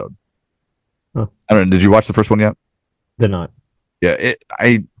one episode. Huh. I don't know. Did you watch the first one yet? Did not. Yeah.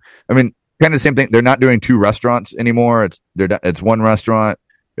 I mean, kind of the same thing. They're not doing 2 restaurants anymore. It's one restaurant.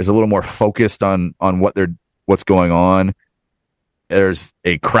 There's a little more focused on what's going on. There's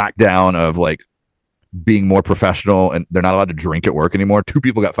a crackdown of being more professional, and they're not allowed to drink at work anymore. 2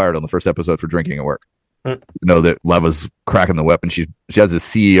 people got fired on the first episode for drinking at work. You know that Leva's cracking the whip, and she has this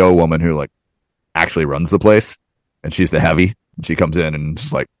CEO woman who actually runs the place, and she's the heavy. And she comes in and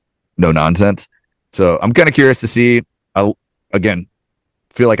just no nonsense. So I'm kind of curious to see. I again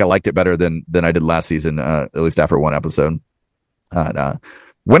feel like I liked it better than I did last season, at least after one episode.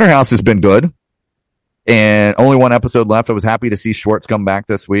 Winter House has been good, and only one episode left. I was happy to see Schwartz come back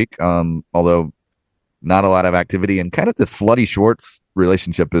this week, although not a lot of activity, and kind of the Floody Schwartz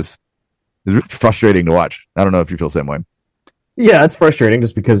relationship is really frustrating to watch. I don't know if you feel the same way. Yeah, it's frustrating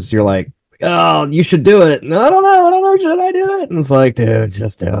just because you're like, oh, you should do it. No, I don't know. Should I do it? And it's like, dude,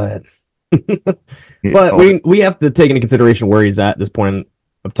 just do it. But we have to take into consideration where he's at this point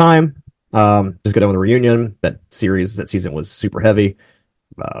of time. Just got done with the reunion. That season was super heavy.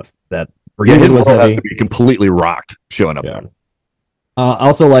 That reunion was heavy. Has to be completely rocked showing up there.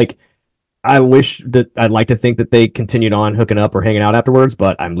 Also, I wish that I'd like to think that they continued on hooking up or hanging out afterwards,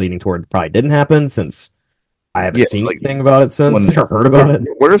 but I'm leaning toward probably didn't happen since I haven't seen anything about it since or heard about it.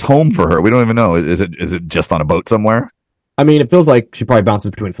 Where's home for her? We don't even know. Is it just on a boat somewhere? I mean, it feels like she probably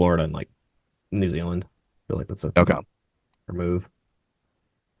bounces between Florida and New Zealand. I feel like that's her move.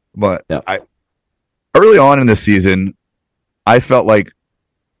 But early on in this season, I felt like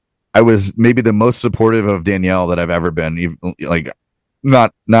I was maybe the most supportive of Danielle that I've ever been. Even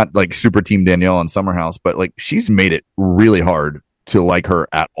not super team Danielle on Summer House, but she's made it really hard to like her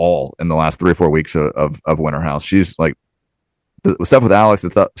at all in the last 3 or 4 weeks of Winter House. She's the stuff with Alex,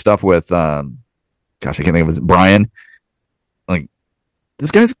 the stuff with I can't think of it, Brian. This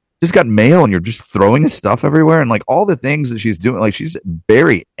guy's just got mail, and you're just throwing his stuff everywhere, and all the things that she's doing, she's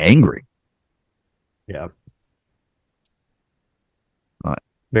very angry. Yeah.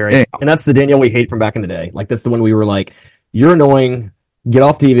 Very, anyhow. And that's the Danielle we hate from back in the day. That's the one we were you're annoying. Get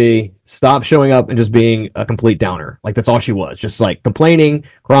off TV, stop showing up and just being a complete downer. That's all she was. Just complaining,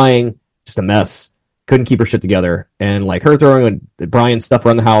 crying, just a mess. Couldn't keep her shit together. And her throwing Brian stuff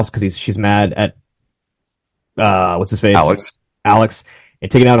around the house because she's mad at what's his face? Alex. And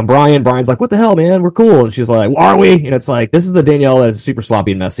taking it out on Brian. Brian's like, what the hell, man? We're cool. And she's like, well, are we? And it's this is the Danielle that is super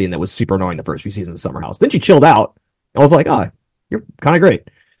sloppy and messy and that was super annoying the first few seasons of Summer House. Then she chilled out. I was like, you're kind of great.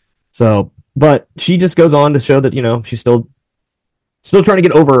 So, but she just goes on to show that, she's still trying to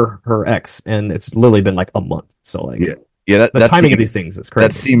get over her ex, and it's literally been a month. So the timing of these things is crazy.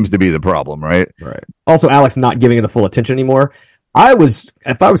 That seems to be the problem, right? Right. Also, Alex not giving it the full attention anymore.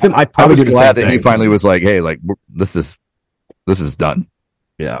 if I was him, I'd probably do the same glad that thing. he finally was like, hey, like this is done.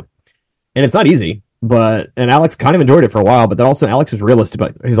 Yeah. And it's not easy, and Alex kind of enjoyed it for a while, but then also Alex is realistic.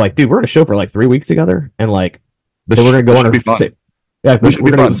 But he's like, dude, we're in a show for like 3 weeks together, and like, so we're gonna go on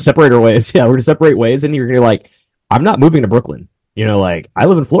we're gonna separate our ways. Yeah, we're gonna separate ways, and you're gonna like, I'm not moving to Brooklyn. You know, like I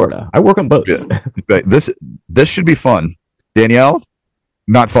live in Florida. I work on boats. Yeah. Right. This should be fun. Danielle,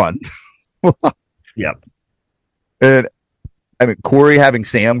 not fun. Yep. And I mean, Corey having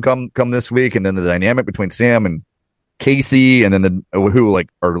Sam come this week, and then the dynamic between Sam and Casey, and then who like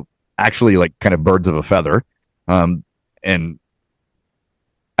are actually like kind of birds of a feather. And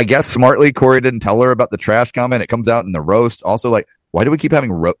I guess smartly, Corey didn't tell her about the trash comment. It comes out in the roast. Also, like, why do we keep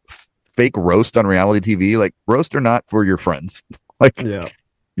having fake roast on reality TV? Like, roast are not for your friends. Like, yeah,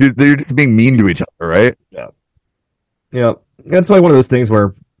 they're just being mean to each other, right? Yeah. Yeah. That's why one of those things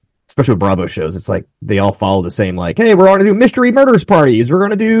where, especially with Bravo shows, it's like they all follow the same, like, hey, we're going to do mystery murders parties. We're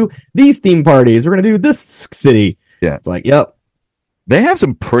going to do these theme parties. We're going to do this city. Yeah. It's like, yep. They have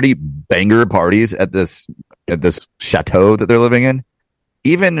some pretty banger parties at this chateau that they're living in.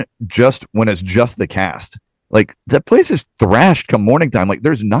 Even just when it's just the cast, like that place is thrashed come morning time. Like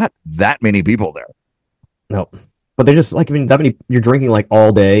there's not that many people there. No, but they're just like, I mean, that many, you're drinking like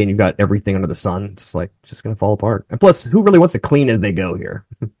all day and you've got everything under the sun. It's like, it's just going to fall apart. And plus, who really wants to clean as they go here?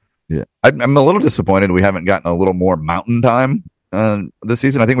 Yeah. I'm a little disappointed we haven't gotten a little more mountain time this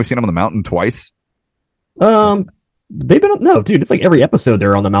season. I think we've seen them on the mountain twice. They've been no, dude. It's like every episode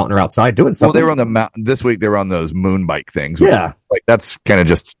they're on the mountain or outside doing something. Well, they were on the mountain this week. They were on those moon bike things. Yeah, like that's kind of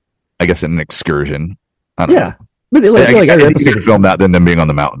just, I guess, an excursion. I don't know. But like every episode they film that than them being on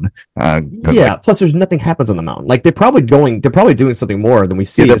the mountain. Yeah. Like, plus, there's nothing happens on the mountain. Like they're probably doing something more than we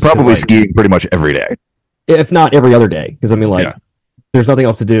see. Yeah, they're probably skiing pretty much every day, if not every other day. Because I mean, like, there's nothing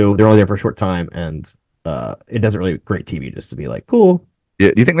else to do. They're only there for a short time, and it doesn't really great TV just to be like cool. Yeah.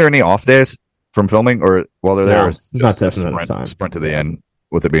 Do you think there are any off days from filming, or while they're there, it's not definitely time. Sprint to the end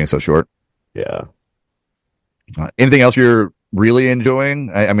with it being so short? Yeah. Anything else you're really enjoying?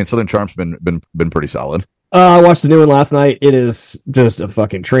 I mean, Southern Charm's been pretty solid. I watched the new one last night. It is just a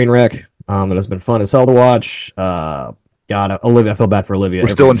fucking train wreck. It has been fun as hell to watch. God, Olivia, I feel bad for Olivia. We're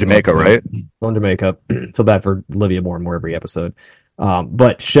still in Jamaica, right? Still in Jamaica. Feel bad for Olivia more and more every episode.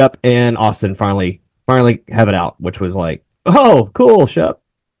 But Shep and Austin finally have it out, which was like, oh, cool, Shep.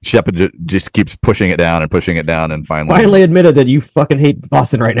 Shep just keeps pushing it down, and finally admitted that you fucking hate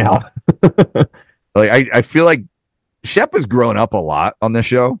Austin right now. Like I feel like Shep has grown up a lot on this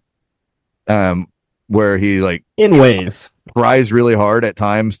show, where he like in ways tries really hard at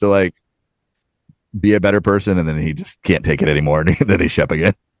times to like be a better person, and then he just can't take it anymore, and then he's Shep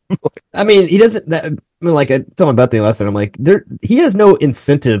again. I mean, he doesn't. I told my about the last night. I'm like, he has no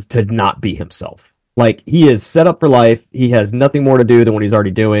incentive to not be himself. Like, he is set up for life. He has nothing more to do than what he's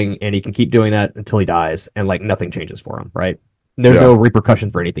already doing, and he can keep doing that until he dies, and like nothing changes for him, right? There's no repercussion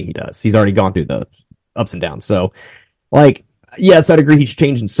for anything he does. He's already gone through the ups and downs. So, like, yes, I'd agree he's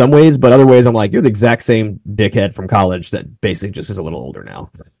changed in some ways, but other ways I'm like, you're the exact same dickhead from college that basically just is a little older now.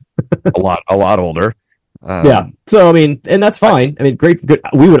 a lot older. Yeah. So, I mean, and that's fine. I mean, great. Good.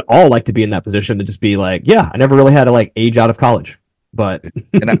 We would all like to be in that position to just be like, yeah, I never really had to like age out of college, but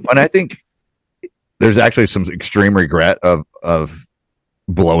and I think there's actually some extreme regret of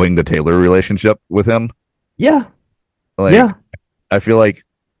blowing the Taylor relationship with him. Yeah. Like, yeah. I feel like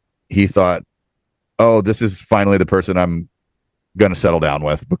he thought, oh, this is finally the person I'm going to settle down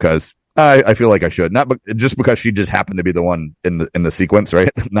with because I feel like I should. Not just because she just happened to be the one in the sequence, right?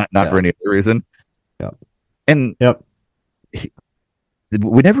 Not for any other reason. Yep. And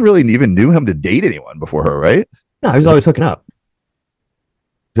we never really even knew him to date anyone before her, right? No, he was always hooking up.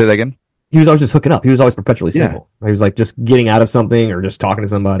 Say that again? He was always just hooking up. He was always perpetually single. He was like just getting out of something or just talking to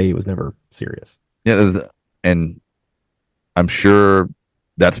somebody. He was never serious. Yeah, and I'm sure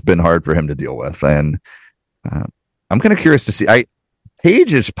that's been hard for him to deal with. And I'm kind of curious to see.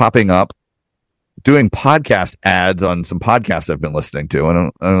 Paige is popping up doing podcast ads on some podcasts I've been listening to.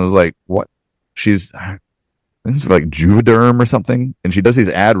 And I was like, what? She's like Juvederm or something. And she does these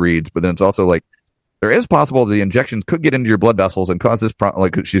ad reads, but then it's also like, there is possible the injections could get into your blood vessels and cause this problem.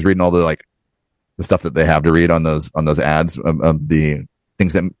 Like she's reading all the like the stuff that they have to read on those ads of the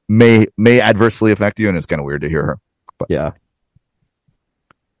things that may adversely affect you. And it's kind of weird to hear her. But yeah.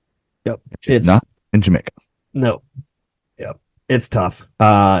 Yep. It's not in Jamaica. No. Yep. It's tough.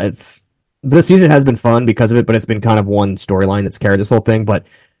 This season has been fun because of it, but it's been kind of one storyline that's carried this whole thing. But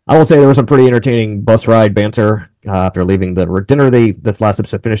I will say there was some pretty entertaining bus ride banter after leaving the dinner the last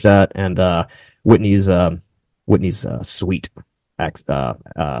episode finished at, and Whitney's sweet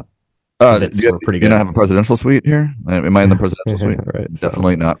Vince were pretty good. You don't have a presidential suite here? Am I in the presidential suite? Right,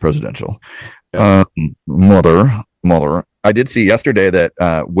 Definitely not presidential. Yeah. Mother. I did see yesterday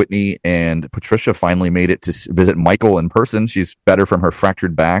that Whitney and Patricia finally made it to visit Michael in person. She's better from her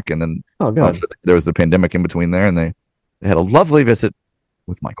fractured back, and then there was the pandemic in between there, and they had a lovely visit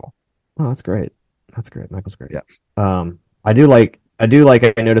with Michael. Oh, that's great. Michael's great. Yes. I I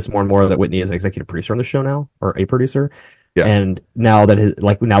notice more and more that Whitney is an executive producer on the show now, or a producer. Yeah. And now when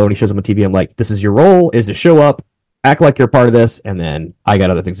he shows up on TV, I'm like, this is your role, is to show up, act like you're part of this, and then I got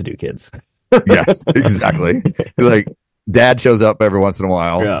other things to do, kids. Yes, exactly. Like dad shows up every once in a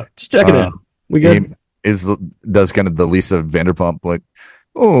while. Yeah. Just checking in. We good? Does kind of the Lisa Vanderpump, like,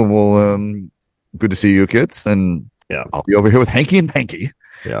 oh, well, good to see you, kids. And I'll be over here with Hanky and Panky.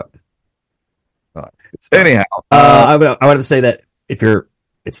 Yeah. Anyhow, I would say that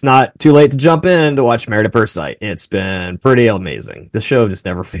it's not too late to jump in to watch Married at First Sight. It's been pretty amazing. This show just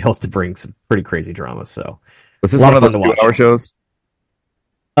never fails to bring some pretty crazy drama. So was this one of the 2-hour shows?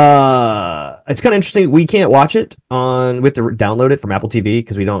 It's kind of interesting. We can't watch it we have to download it from Apple TV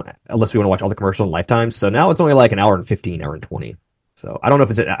because unless we want to watch all the commercials in Lifetime. So now it's only like an hour and 15, hour and 20. So I don't know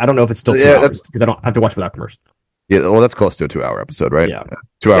if it's still 2 hours because I don't have to watch without commercials. Yeah, well, that's close to a 2-hour episode, right? Yeah,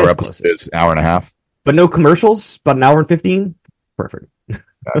 2-hour episode is an hour and a half, but no commercials. About an hour and 15. Perfect.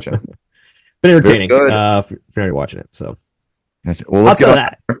 Gotcha. Been entertaining. If you're not watching it, so gotcha. Well, let's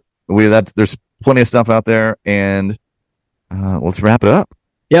get that. There's plenty of stuff out there, and let's wrap it up.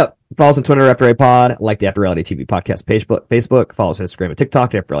 Yep. Follow us on Twitter, After Reality Pod. Like the After Reality TV podcast Facebook. Follow us on Instagram and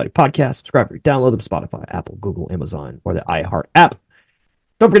TikTok, After Reality Podcast. Subscribe or download them, Spotify, Apple, Google, Amazon, or the iHeart app.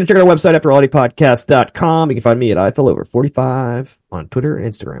 Don't forget to check out our website, AfterRealityPodcast.com. You can find me at IFLOver45 on Twitter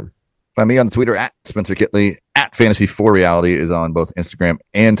and Instagram. Find me on Twitter at Spencer Kitley. At Fantasy4Reality is on both Instagram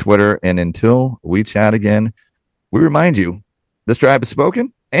and Twitter. And until we chat again, we remind you, this tribe is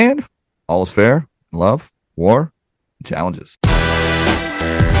spoken, and all is fair in love, war, and challenges.